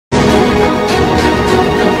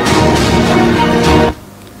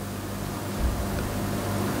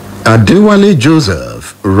Adewale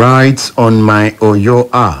Joseph writes on my Oyo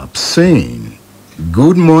app saying,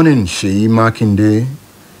 "Good morning, Sheyi Makinde.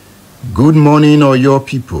 Good morning, Oyo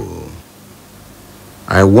people.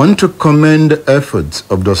 I want to commend the efforts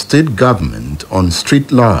of the state government on street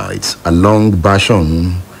lights along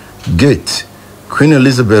Bashong Gate, Queen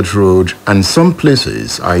Elizabeth Road, and some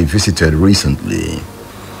places I visited recently.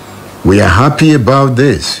 We are happy about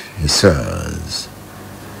this," he says.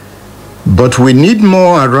 "But we need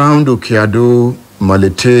more around Okeado,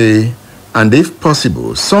 Malete, and if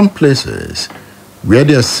possible, some places where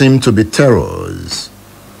there seem to be terrors.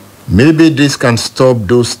 Maybe this can stop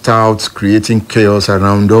those touts creating chaos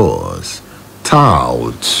around us.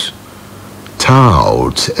 Touts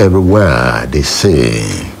everywhere, they say.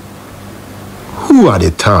 Who are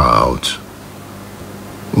the touts?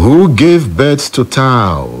 Who gave birth to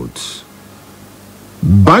touts?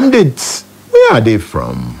 Bandits, where are they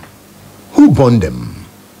from? Who born them?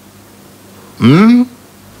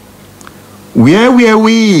 Where were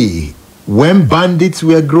we when bandits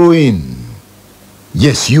were growing?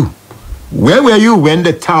 Yes, you. Where were you when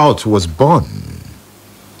the tout was born?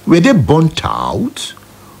 Were they born tout?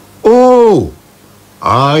 Oh,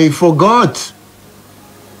 I forgot.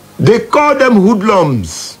 They call them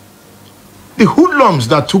hoodlums. The hoodlums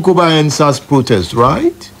that took over NSAS protest,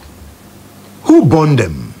 right? Who born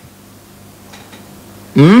them?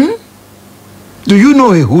 Do you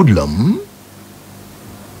know a hoodlum?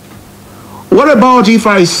 What about if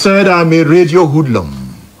I said I'm a radio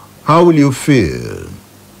hoodlum? How will you feel?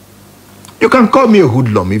 You can call me a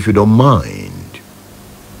hoodlum if you don't mind.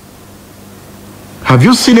 Have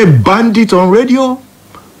you seen a bandit on radio?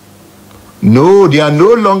 No, they are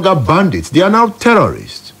no longer bandits. They are now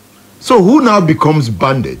terrorists. So who now becomes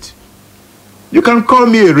bandit? You can call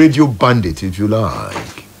me a radio bandit if you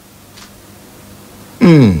like.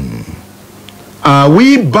 Are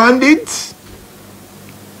we bandits?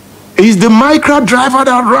 Is the micro driver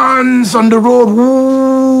that runs on the road,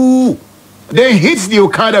 woo, then hits the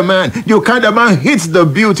Okada man. The Okada man hits the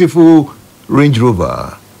beautiful Range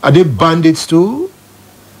Rover. Are they bandits too?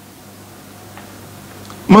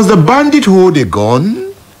 Must the bandit hold a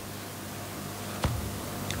gun?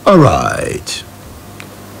 All right.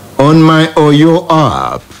 On my Oyo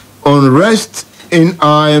app, unrest in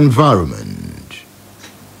our environment.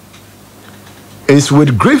 It's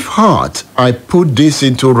with grief heart I put this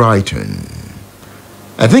into writing.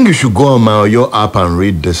 I think you should go on my Oyo app and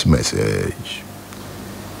read this message.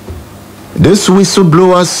 This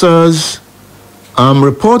whistleblower says, I'm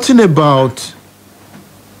reporting about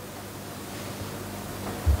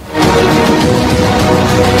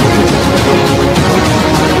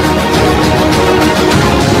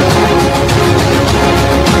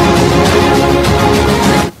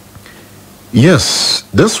Yes,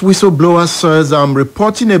 this whistleblower says I'm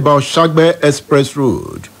reporting about Shagbe Express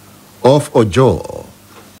Road off Ojo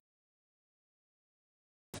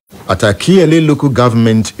at Akiele local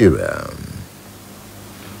government area.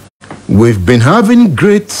 We've been having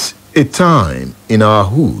great a time in our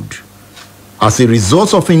hood as a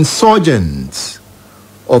result of insurgents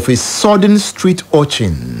of a sudden street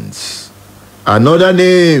urchins. Another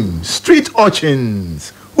name, street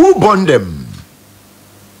urchins. Who born them?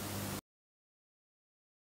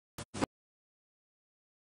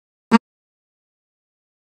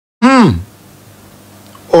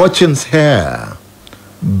 Urchins here,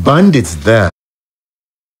 bandits there,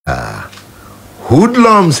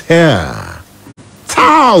 hoodlums here,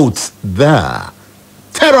 touts there,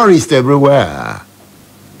 terrorists everywhere.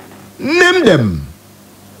 Name them.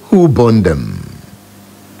 Who born them?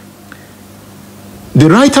 The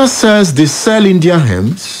writer says they sell Indian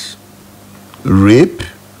hymns, rape,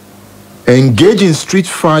 engage in street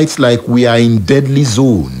fights like we are in deadly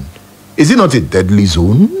zone. Is it not a deadly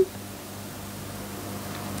zone?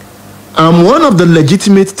 I'm one of the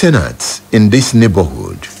legitimate tenants in this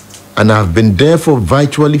neighborhood, and I've been there for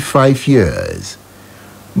virtually 5 years.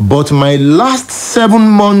 But my last 7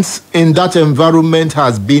 months in that environment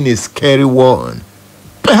has been a scary one.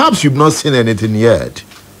 Perhaps you've not seen anything yet.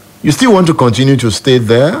 You still want to continue to stay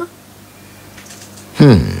there?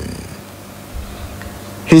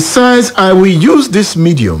 He says, I will use this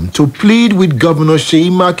medium to plead with Governor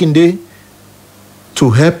Sheyi Makinde to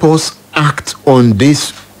help us act on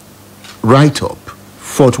this write-up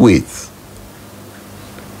forthwith.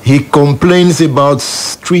 He complains about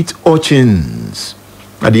street urchins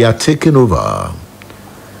that they are taking over.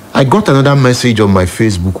 I got another message on my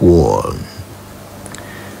Facebook wall.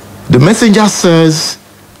 The messenger says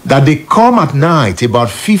that they come at night,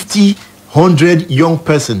 about 50, 100 young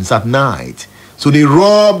persons at night. So they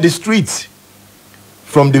rob the streets.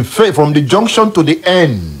 From the junction to the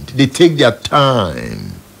end, they take their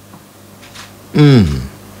time.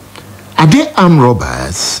 Are they armed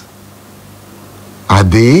robbers? Are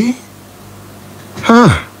they? Huh.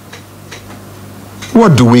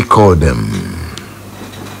 What do we call them?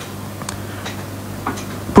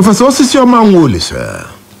 Professor Osisi Omanwole, sir,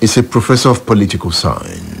 is a professor of political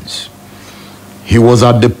science. He was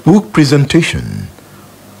at the book presentation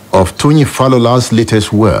of Tony Falola's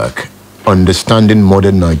latest work, Understanding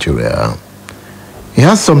Modern Nigeria. He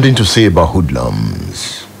has something to say about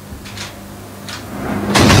hoodlums.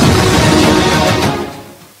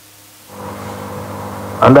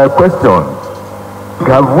 And I question,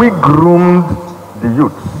 have we groomed the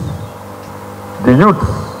youth? The youth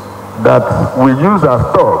that we use as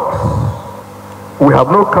thugs. We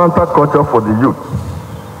have no counterculture for the youth.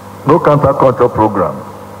 No counterculture program.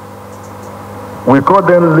 We call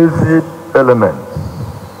them lazy elements.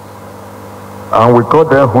 And we call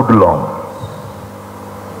them hoodlums.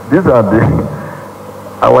 These are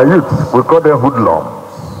our youth, we call them hoodlums.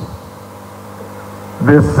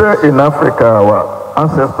 They say in Africa, our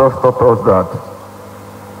ancestors taught us that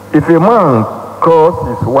if a man calls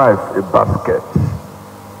his wife a basket,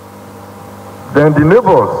 then the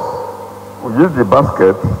neighbors will use the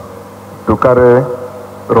basket to carry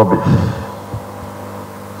rubbish.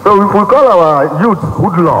 So if we call our youth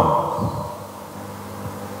hoodlums,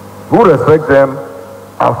 who respect them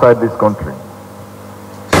outside this country?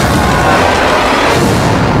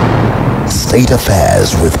 State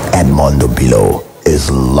Affairs with Edmund Obilo is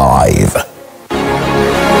live.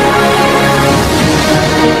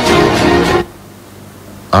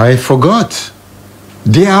 I forgot.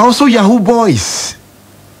 They are also Yahoo boys.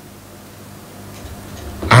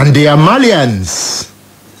 And they are Malians.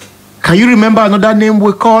 Can you remember another name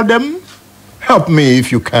we call them? Help me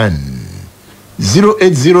if you can.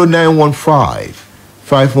 080915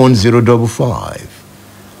 51055.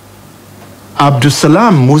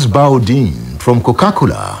 Abdulsalam Musbaudeen from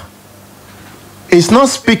Coca-Cola is not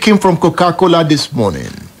speaking from Coca-Cola this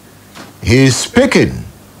morning. He is speaking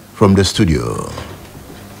from the studio.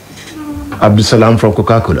 Abdulsalam from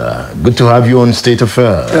Coca-Cola, good to have you on State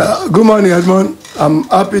Affairs. Yeah, good morning, Edmund. I'm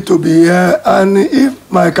happy to be here. And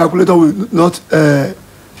if my calculator will not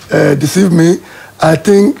deceive me, I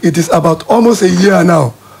think it is about almost a year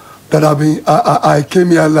now that I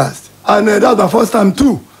came here last. And that's my first time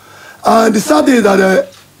too. And the sad thing is that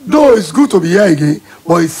though it's good to be here again,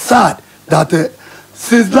 but it's sad that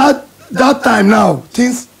since that time now,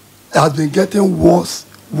 things have been getting worse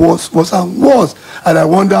and worse. And I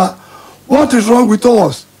wonder, what is wrong with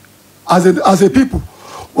us as a people?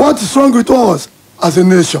 What is wrong with us as a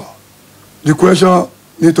nation? The question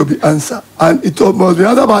needs to be answered. And it must be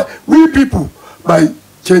answered by we people, by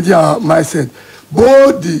changing our mindset,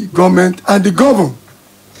 both the government and the governed.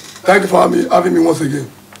 Thank you for having me once again.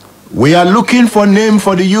 We are looking for a name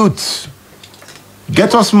for the youth.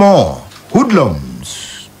 Get us more.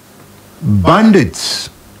 Hoodlums, bandits,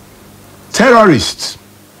 terrorists,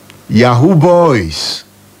 Yahoo boys,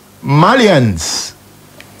 Malians,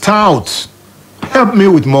 touts. Help me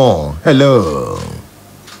with more. Hello.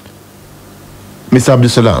 Mr.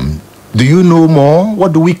 Abdulsalam, do you know more?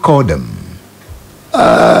 What do we call them?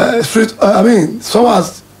 Some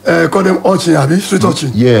has called them urchin, street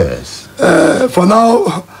urchin. Yes. For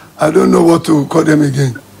now, I don't know what to call them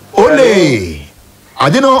again. Ole! Are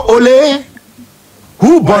they not Ole?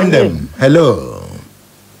 Who born them? Hello.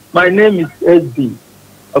 My name is SB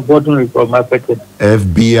Abodunrin from Apete.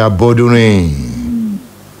 FB Abodunrin.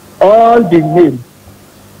 All the names,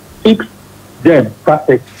 fix them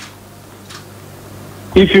perfect.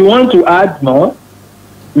 If you want to add more,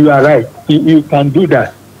 you are right. You can do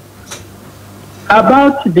that.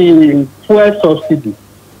 About the fuel subsidy,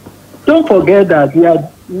 don't forget that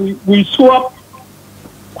we swap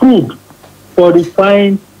crude for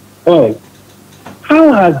refined oil.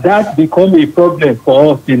 How has that become a problem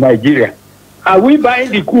for us in Nigeria? Are we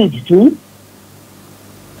buying the crude too?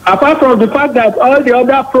 Apart from the fact that all the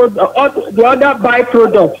other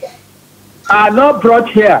byproducts are not brought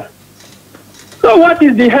here. So what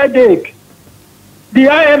is the headache? The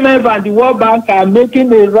IMF and the World Bank are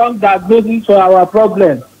making a wrong diagnosis for our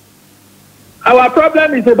problem. Our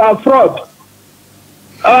problem is about fraud.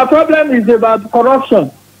 Our problem is about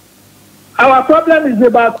corruption. Our problem is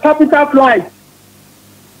about capital flight.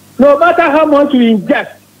 No matter how much we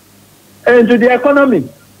inject into the economy,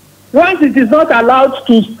 once it is not allowed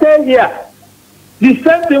to stay here, the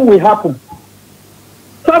same thing will happen.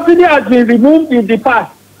 Subsidy has been removed in the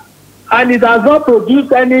past, and it has not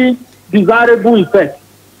produced any desirable effect.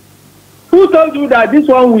 Who told you that this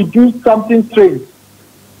one will do something strange?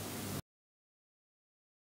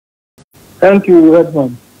 Thank you,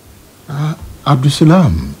 Edmund.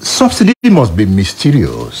 Abdulsalam, subsidy must be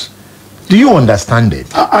mysterious. Do you understand it?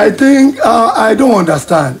 I think I don't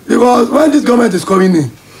understand, because when this government is coming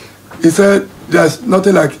in, he said there's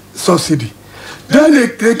nothing like subsidy. Then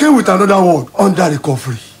they came with another word, under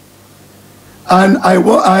recovery. And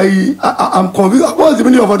I'm convinced. What's the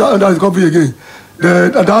meaning of under recovery again?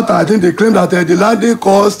 That I think they claim that the landing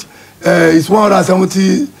cost is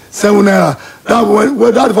 177 naira.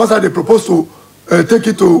 That the first time they proposed to take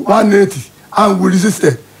it to 180, and we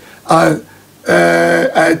resisted. And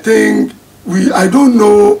I think I don't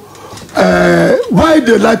know why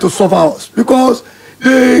they like to suffer us, because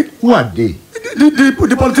who are they?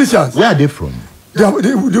 The politicians. Where are they from? They are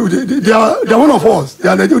one of us. They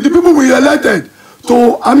are the people we elected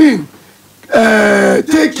to,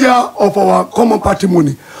 take care of our common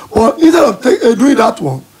patrimony. But instead of doing that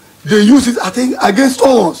one, they use it, I think, against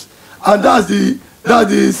us. And that's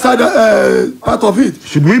the sad part of it.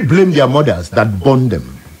 Should we blame their mothers that born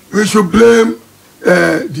them? We should blame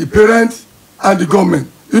the parents and the government.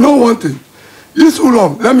 You know one thing? This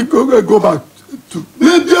Ulam, let me go back to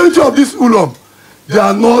the majority of this Ulam. They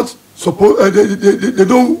are not supposed. They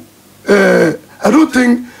don't. I don't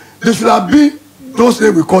think they should have been those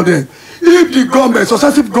names we call them. If the government,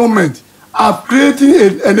 successive government, are creating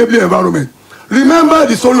an enabling environment. Remember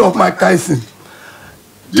the story of Mike Tyson.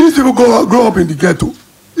 These people grow up in the ghetto.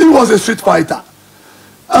 He was a street fighter,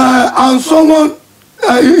 and someone.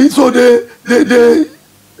 So they did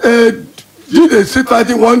a street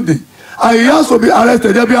fighting one day, and he has to be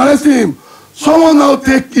arrested. They'll be arresting him. Someone now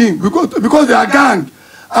take him because they are gang.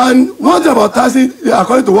 And one thing about Tyson,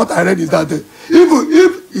 according to what I read, is that even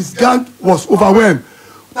if his gang was overwhelmed,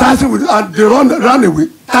 Tyson would, and they ran away.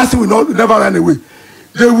 Tyson will never run away.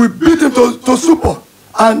 They will beat him to super.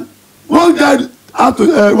 And one guy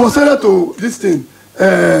was sent to this thing,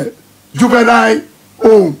 juvenile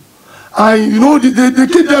home. And you know, they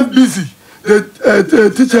keep them busy. They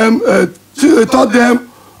teach them, they taught them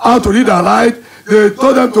how to read and write. They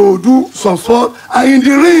taught them to do some sport. And in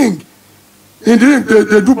the ring,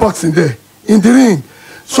 they do boxing there. In the ring,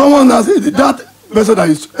 someone has that person that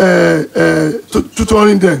is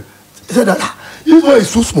tutoring them. He said that this boy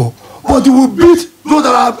is too small, but he will beat those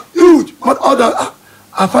that are huge. But other,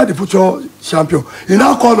 I find the future champion. He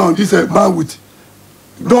now called on this man with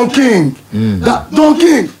Don King. That Don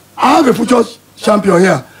King, I have a future champion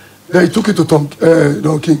here. Then he took it to Don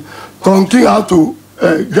King. Don King had to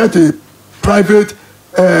get a private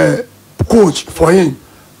coach for him.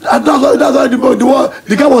 That's why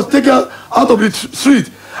the guy was taken out of the street.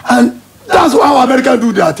 And that's how Americans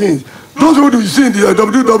do their things. Those who you see in the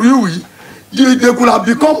WWE, they could have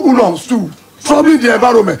become Ulams too, troubling the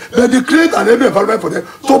environment. But they create an environment for them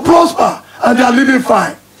to prosper, and they are living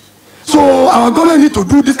fine. So our government need to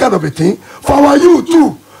do this kind of a thing for our youth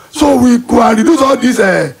too. So we could reduce all this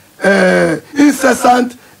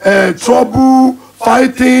incessant trouble,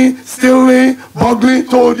 fighting, stealing, burgling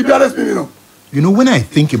to the BRS people. You know, when I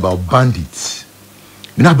think about bandits,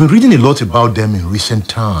 I've been reading a lot about them in recent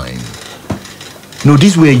time.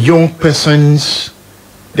 These were young persons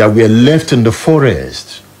that were left in the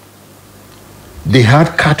forest. They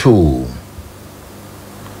had cattle.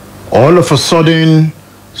 All of a sudden,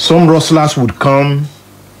 some rustlers would come,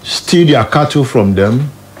 steal their cattle from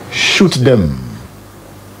them, shoot them.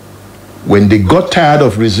 When they got tired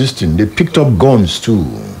of resisting, they picked up guns too.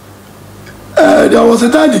 There was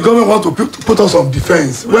a time the government wanted to put us on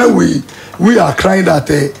defense when we are crying that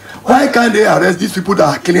why can't they arrest these people that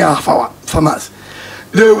are killing our farmers?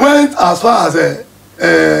 They went as far as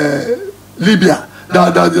Libya.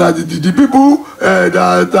 The people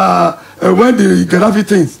when the Gaddafi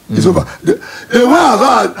things is over, they went as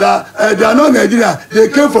far as they are not Nigerian. They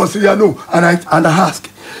came from Syria. No, and I ask,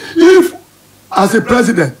 if as a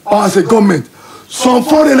president or as a government, some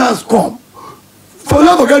foreigners come. For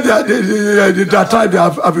not forget the tribe they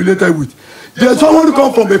have related with. There's someone who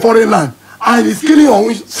comes from a foreign land and is killing your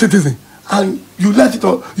own citizen, and you let it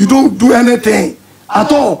all. You don't do anything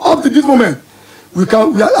at all up to this moment.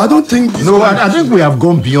 I don't think. I think we have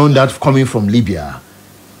gone beyond that. Coming from Libya,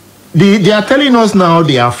 they are telling us now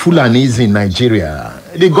they are Fulanis in Nigeria.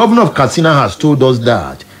 The governor of Katsina has told us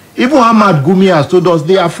that. Even Ahmad Gumi has told us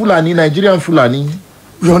they are Fulani, Nigerian Fulani.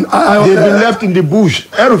 They've been left in the bush.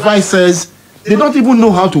 El-Rufai says they don't even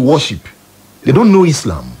know how to worship. They don't know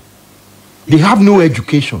Islam. They have no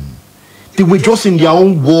education. They were just in their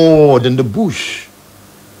own world in the bush.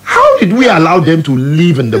 How did we allow them to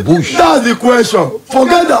live in the bush? That's the question.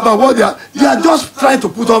 Forget about what they are. They are just trying to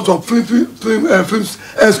put up some films,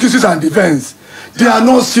 excuses and defense. They are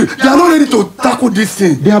not serious. They are not ready to tackle this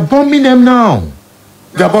thing. They are bombing them now.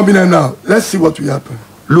 They are bombing them now. Let's see what will happen.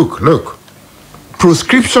 Look.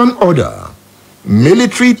 Proscription order.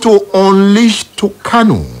 Military to unleash to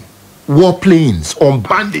Kano warplanes on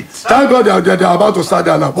bandits. Thank God they are about to start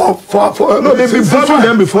there now. No, they've been bombing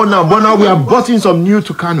them before now, but now we are butting some new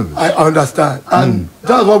Tucanos. I understand. And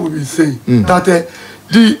that's what we've been saying. That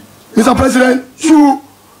Mr. President should,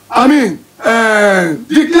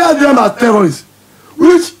 declare them as terrorists,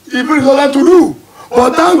 which he brings them to do.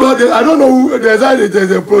 But thank God, I don't know who, there's a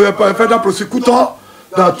federal prosecutor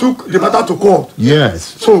that took the matter to court. Yes.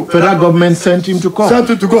 So federal government sent him to court.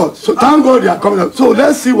 So thank God they are coming up. So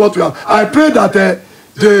let's see what we have. I pray that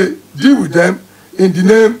they deal with them in the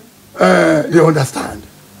name they understand.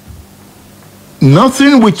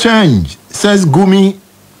 Nothing will change, says Gumi.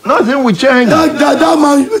 Nothing will change. That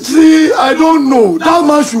man, see, I don't know. That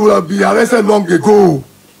man should be arrested long ago.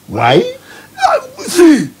 Why?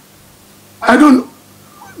 See, I don't.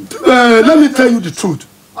 Let me tell you the truth.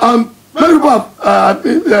 Many people have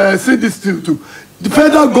seen this too. The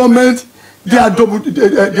federal government, they are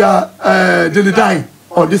dying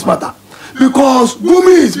on this matter because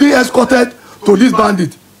Gumi is being escorted to this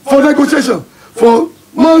bandit for negotiation. For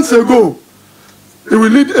months ago, he will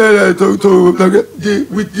lead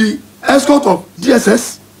with the escort of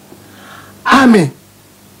DSS, army,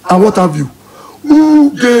 and what have you.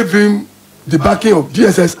 Who gave him the backing of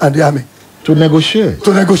DSS and the army? To negotiate.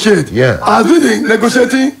 To negotiate. Yeah. Has been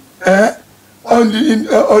negotiating to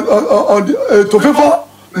favor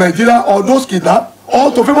Nigeria or those kidnapped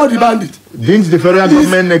or to favor the bandit. Didn't the federal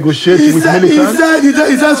government negotiate with militants?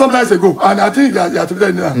 He said some time ago, and I think that that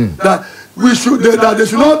they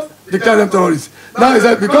should not declare them terrorists. Now he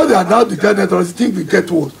said because they are now declared them terrorists, things will get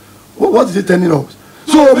worse. What is he telling us?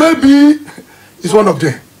 So maybe it's one of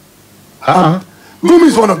them. Gumi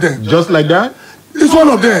is one of them. Just like that? It's one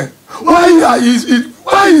of them. Why is he?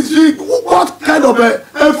 What kind of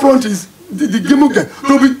affront is the Gimu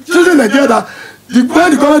to be chasing Nigeria that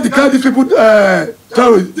when the government declare these people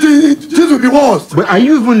terrorists, this will be worse. But are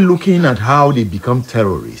you even looking at how they become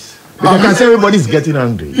terrorists? Because I can say everybody's getting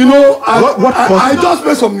angry. You know, what I just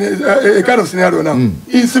made some a kind of scenario now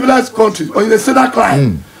in civilized countries or in a civilized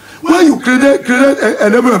crime. When you create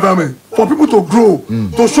an environment for people to grow,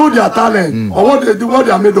 to show their talent or what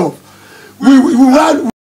they are made of, we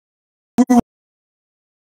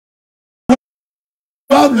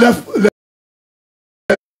have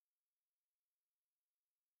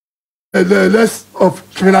less of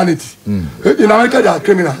criminality. In America, they are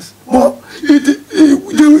criminals, but it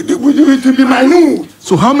will be minute.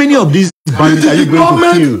 So how many of these bandits are you going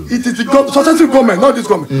to kill? It is the successive government, not this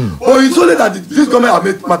government. Or it's only that this government have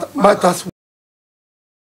made matters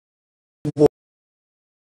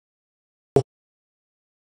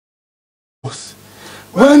worse.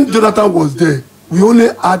 When Jonathan was there, we only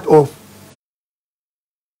had of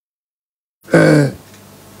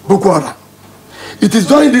Boko Haram. It is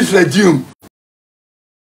during this regime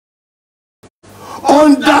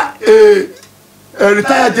under a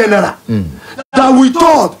retired general that we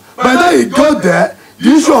thought by the time he got there,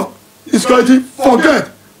 the issue of security,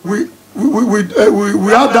 forget. We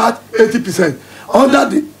have that 80% under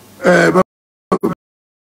the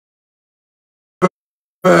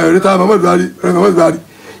retired Muhammad Buhari.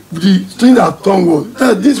 The thing that done was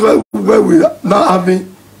that this is where we are now having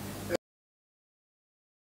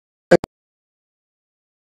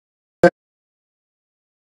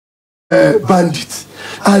bandits,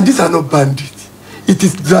 and these are not bandits. It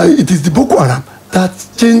is the Boko Haram that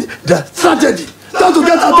changed the strategy. Not to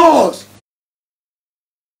get at us.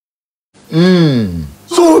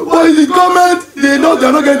 So, but the government, they are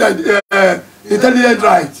not getting the intelligence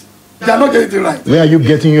right. They are not getting it right. Where are you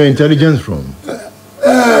getting your intelligence from?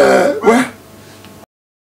 Well,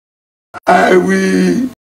 we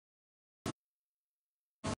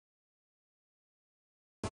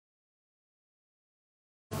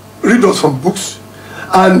read us some books,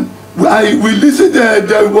 and we listened.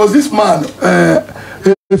 There was this man,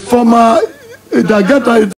 a former that got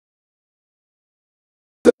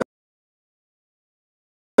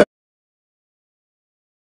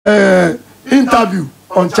interview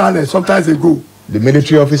on channel sometimes ago. The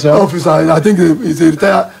military officer? I think he's a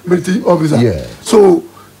retired military officer. Yeah. So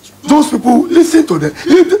those people listen to them.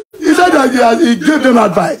 He said that he gave them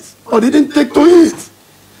advice, but they didn't take to it.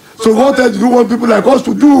 So what else do you want people like us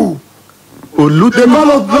to do? They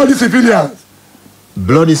call us bloody civilians.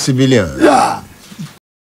 Bloody civilians? Yeah.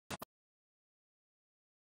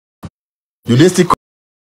 Do they still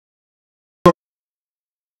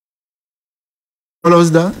call us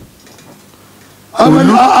that?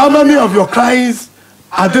 How many of your clients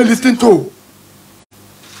are they listening to?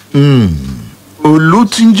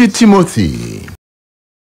 Olutunji Timothy.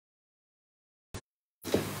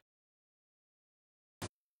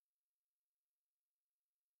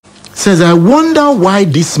 says, I wonder why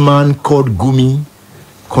this man called Gumi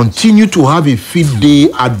continue to have a fit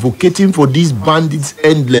day advocating for these bandits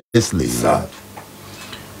endlessly. Sir.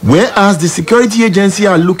 Whereas the security agency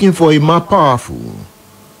are looking for a more powerful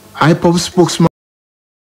IPOB spokesman.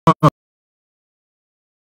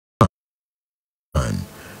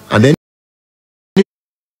 And then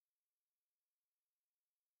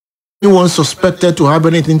anyone suspected to have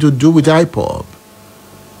anything to do with IPOB.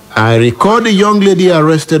 I recall the young lady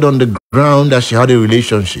arrested on the ground that she had a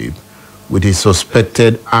relationship with a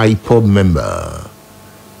suspected IPOB member.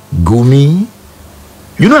 Gumi.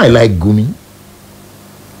 You know I like Gumi.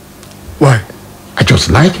 Why? I just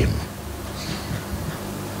like him.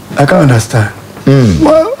 I can't understand.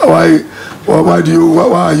 Why do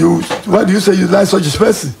you say you like such a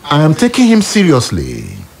person? I am taking him seriously.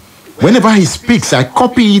 Whenever he speaks, I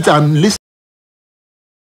copy it and listen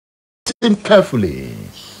carefully.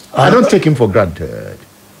 I don't take him for granted.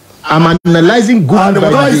 I'm analyzing good. And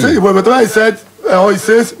whatever he said, or he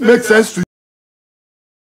says, makes sense to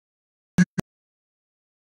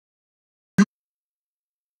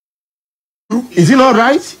you. Is it not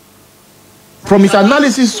right? From his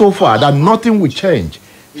analysis so far, that nothing will change.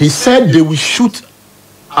 He said they will shoot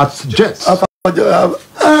at jets.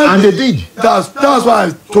 And they did. That's why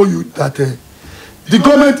I told you that the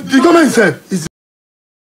government itself is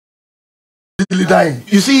really dying.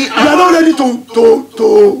 You see, we are not ready to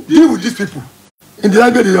deal with these people in the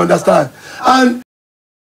language they understand. And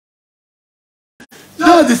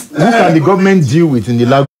that is who can the government deal with in the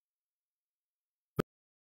language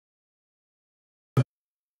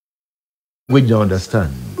they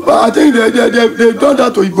understand? But I think they've done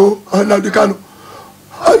that to Igbo and now they Kanu.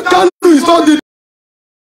 Kanu is not the.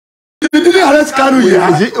 They didn't arrest Kanu here.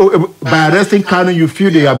 Is it, by arresting Kanu, you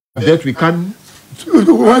feel they are dealt with Kanu?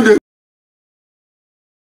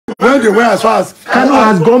 When they were as far as Kanu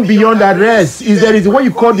has gone beyond arrest. There is what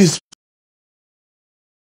you call the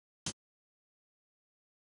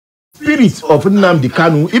spirit of Nnamdi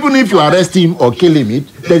Kanu. Even if you arrest him or kill him,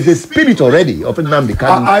 there's a spirit already of Nnamdi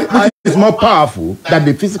Kanu, which is more powerful than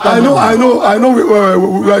the physical. I know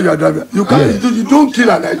where you are driving. You can't. You don't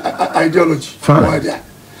kill an ideology. Fine.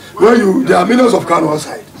 There are millions of Kanu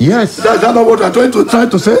outside. Yes. That's not what I'm trying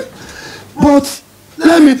to say. But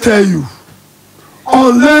let me tell you,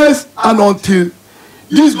 unless and until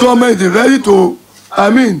this government is ready to,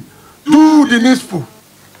 do the needful,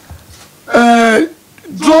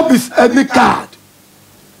 drop his ethnic card,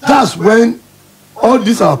 that's when all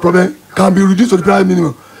these our problems can be reduced to the prime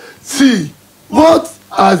minimum. See, what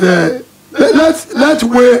as let's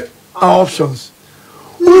weigh our options.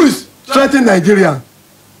 Who is threatening Nigeria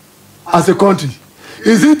as a country?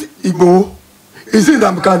 Is it Igbo? Is it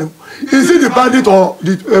Namkanu? Is it the bandit or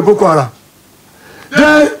the Boko Haram?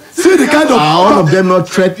 Then see the kind of all of them not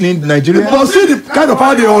threatening Nigeria. But see the kind of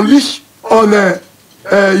power they unleash on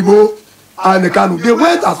Igbo and Kanu. They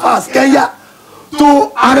went as far as Kenya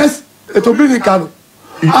to arrest, to bring in Kanu.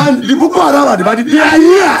 And the Boko Haram and the bandit, they are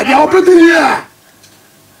here. They are operating here.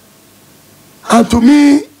 And to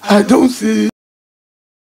me, I don't see.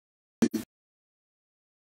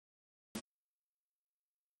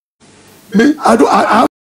 I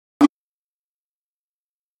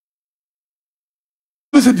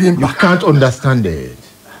you can't understand it.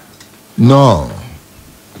 No.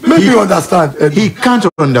 Make me understand. He can't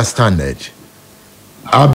understand it.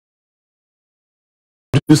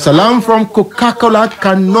 Abdulsalam from Coca-Cola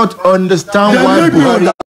cannot understand why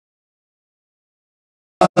Buhari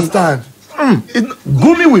understand.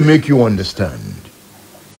 Gumi will make you understand.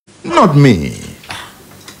 Not me.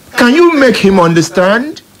 Can you make him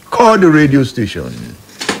understand? Call the radio station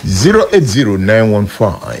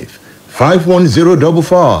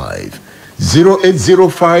 080-915-51055,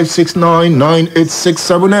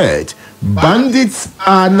 080-569-98678. Bandits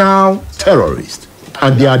are now terrorists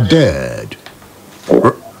and they are dead.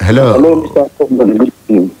 Hello. Hello,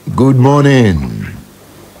 Mr. Good morning.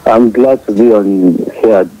 I'm glad to be on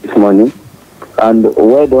here this morning. And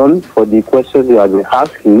well done for the questions you have been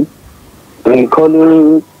asking and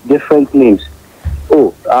calling different names.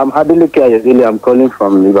 Oh, I'm Adeleke Ayodele. I'm calling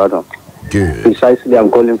from Ibadan. Good. Precisely, I'm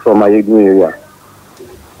calling from Ayegu area.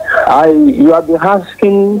 You have been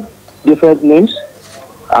asking different names,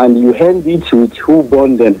 and you end it with who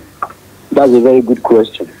born them. That's a very good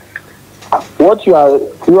question. What you are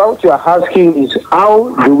asking is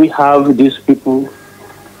how do we have these people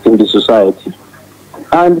in the society?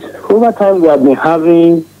 And over time, we have been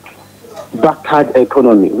having backward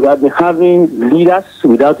economy. We have been having leaders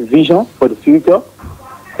without vision for the future.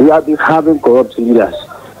 We have been having corrupt leaders.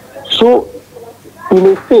 So, in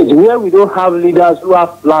a stage where we don't have leaders who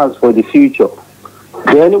have plans for the future,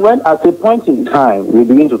 Then when at a point in time we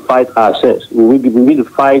begin to fight ourselves, we begin to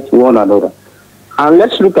fight one another. And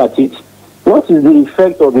let's look at it. What is the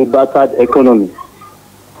effect of a battered economy?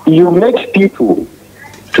 You make people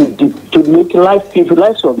to make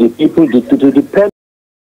lives of the people to depend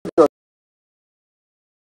on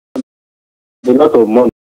a lot of money.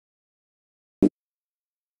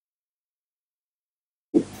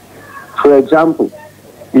 For example,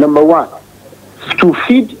 number one, to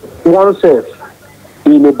feed oneself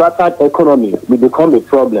in a battered economy will become a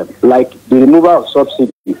problem, like the removal of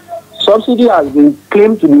subsidy. Subsidy has been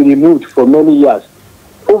claimed to be removed for many years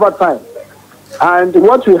over time. And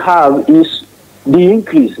what we have is the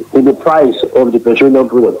increase in the price of the petroleum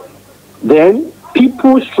product. Then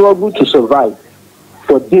people struggle to survive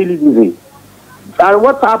for daily living. And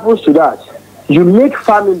what happens to that? You make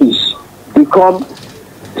families become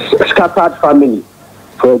scattered family.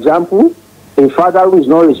 For example, a father who is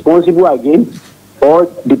not responsible again, or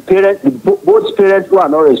both parents who are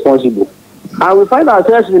not responsible. And we find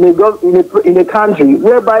ourselves in a country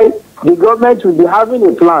whereby the government will be having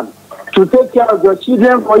a plan to take care of your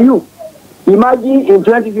children for you. Imagine in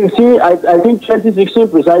 2015, I think 2016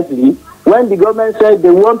 precisely, when the government said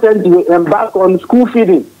they wanted to embark on school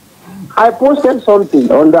feeding. I posted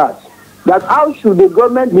something on that how should the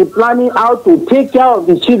government be planning how to take care of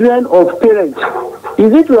the children of parents?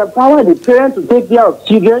 Is it to empower the parents to take care of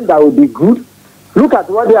children that would be good? Look at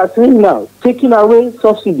what they are saying now, taking away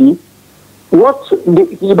subsidy.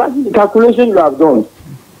 Imagine the calculation you have done.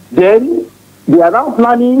 Then they are now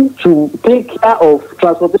planning to take care of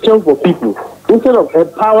transportation for people instead of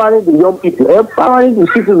empowering the young people, empowering the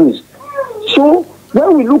citizens. So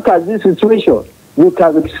when we look at this situation, we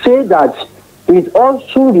can say that it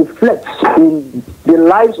also reflects in the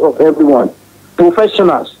lives of everyone,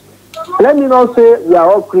 professionals. Let me not say we are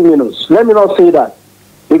all criminals. Let me not say that.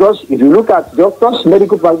 Because if you look at doctors,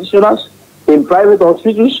 medical practitioners in private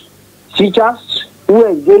hospitals, teachers who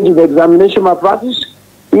engage in examination malpractice,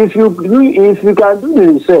 if you can do the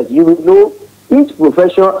research, you will know each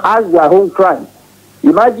profession has their own crime.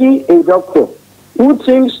 Imagine a doctor who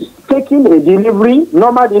thinks taking a delivery,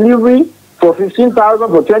 normal delivery, for 15,000,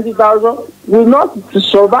 for 20,000, will not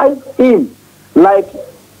survive him, like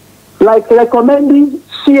recommending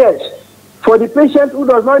CS for the patient who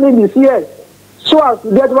does not need the CS, so as to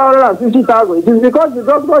get 150,000. It is because the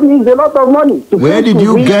doctor needs a lot of money. Where did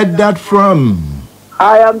you get that from?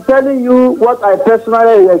 I am telling you what I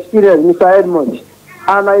personally experienced, Mr. Edmund,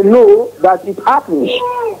 and I know that it happens.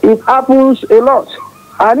 It happens a lot.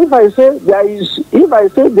 And if I say there is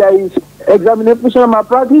examination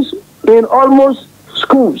malpractice in almost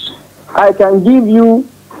schools, I can give you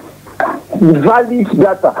valid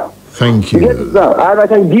data. Thank you. And I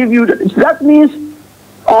can give you that means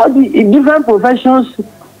all the different professions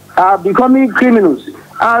are becoming criminals.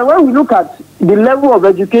 And when we look at the level of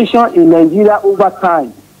education in Nigeria over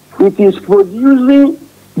time, it is producing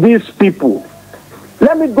these people.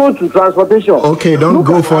 Let me go to transportation. Okay, don't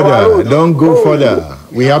go further. Don't go further.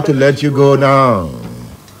 We have to let you go now.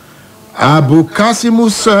 Abu Kasimu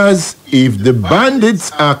says if the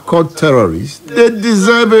bandits are caught terrorists, they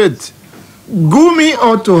deserve it. Gumi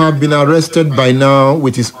ought to have been arrested by now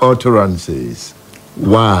with his utterances.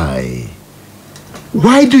 Why?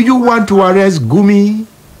 Why do you want to arrest Gumi?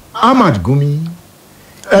 Ahmad Gumi?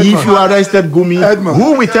 Edmund. If you arrested Gumi, Edmund,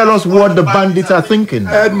 who will tell us what the bandits are thinking?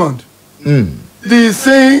 Edmund. The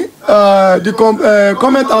saying, the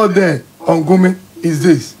comment out there on Gumi is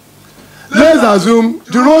this. Let's assume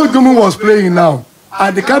the role Gumi was playing now,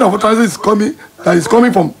 and the kind of utterance that is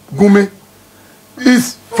coming from Gumi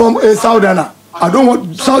is from a Southerner. I don't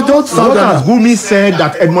want just What Southerner. has Gumi said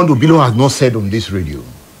that Edmund Obilo has not said on this radio?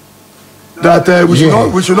 That we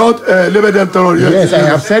should not label them terrorists. Yes, I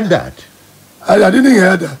have said that. I didn't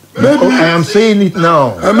hear that. Maybe I am saying it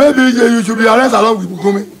now. Maybe you should be arrested along with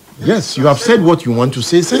Gumi. Yes, you have said what you want to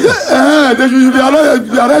say. Say it. They should be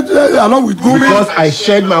arrested along with Gumi. Because I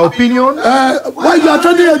shared my opinion. Why you are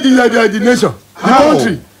threatening the nation, the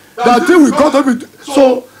country? That thing will come up with.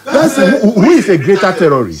 So let's say who is a greater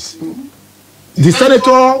terrorist? The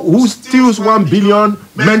senator who steals 1 billion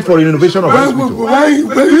meant for the innovation of hospital. Why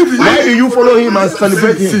do you follow him and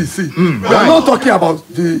celebrate him? We are not talking about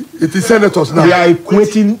the senators now. We are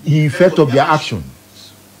equating the effect of their action.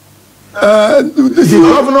 The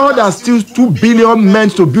governor that steals 2 billion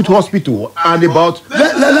meant to build hospital and about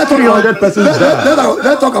 300 persons there.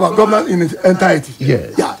 Let's talk about government in its entirety.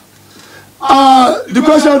 Yes. Yeah. The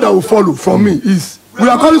question that will follow from me is, we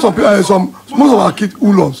are calling some most of our kids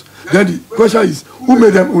Uloms. Then the question is, who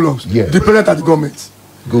made them Uloms? Yes. The parent and the government.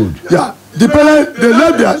 Good. Yeah. The parents, they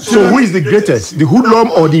left their So children. who is the greatest, the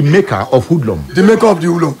hoodlum or the maker of hoodlum? The maker of the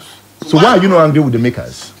hoodlums. So why are you not angry with the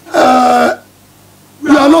makers?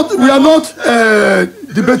 We are not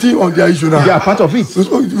debating on their issue now. They are part of it.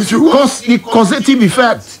 Because the causative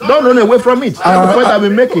effect, don't run away from it. That's the point I've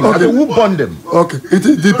been making. Okay. I said, who born them? Okay, it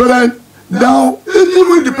is the parents now.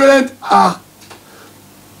 Even the parents are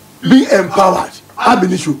being empowered. Have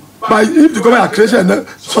an issue. But if the government are creating a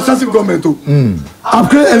successive government to have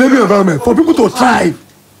created an environment for people to thrive,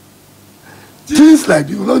 things like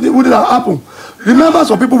this wouldn't have happened. Remember,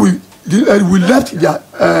 some people we left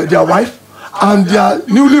their wife and their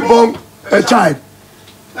newly born child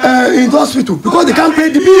in the hospital because they can't pay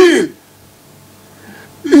the bill.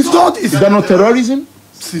 Is that not terrorism?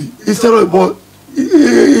 See, it's terrorism, but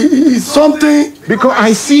it's something. Because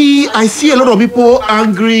I see a lot of people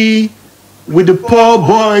angry with the poor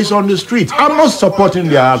boys on the street. I'm not supporting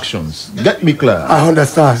their actions. Get me clear. I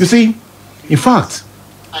understand. You see, in fact,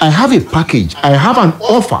 I have a package. I have an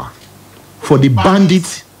offer for the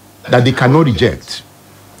bandits that they cannot reject.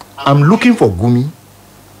 I'm looking for Gumi.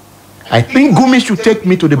 I think Gumi should take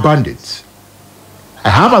me to the bandits. I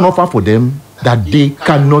have an offer for them that they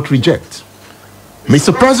cannot reject.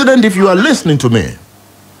 Mr. President, if you are listening to me,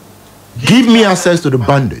 give me access to the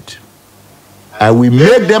bandit. I will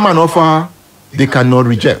make them an offer they cannot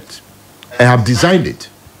reject. I have designed it.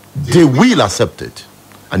 They will accept it.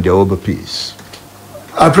 And there will be peace.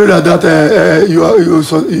 I pray that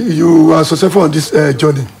you are successful on this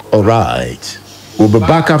journey. All right. We'll be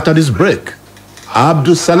back after this break.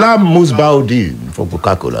 Abdulsalam Musbaudeen for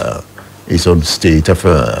Coca-Cola is on State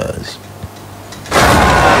Affairs.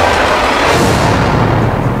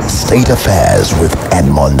 State Affairs with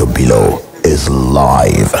Edmund Obilo is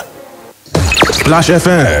live. Splash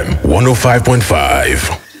FM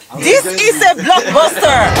 105.5. This is a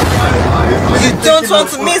blockbuster. You don't want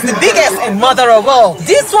to miss the biggest and mother of all.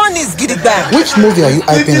 This one is Bindiga. Which movie are you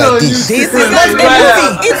hyping like this? This is not a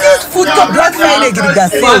movie. It is Food Cup Black Friday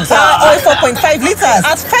Bindiga sale. Oil 4.5 liters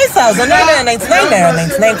at 5,999 naira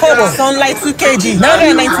 99 kobo. Sunlight 2 kg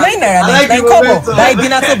 999 naira 99 kobo. Buy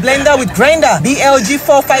Binato blender with grinder BLG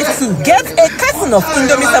 452. Get a carton of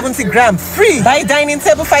Indomie 70 gram free. Buy dining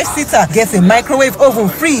table 5-seater. Get a microwave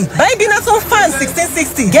oven free. Buy Binato fan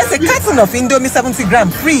 1660. Get a carton of Indomie 70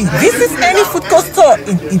 gram free. Visit any food court store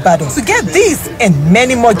in Ibadan to get this and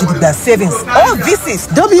many more Bindiga savings. Or visit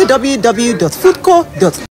www.foodco.com.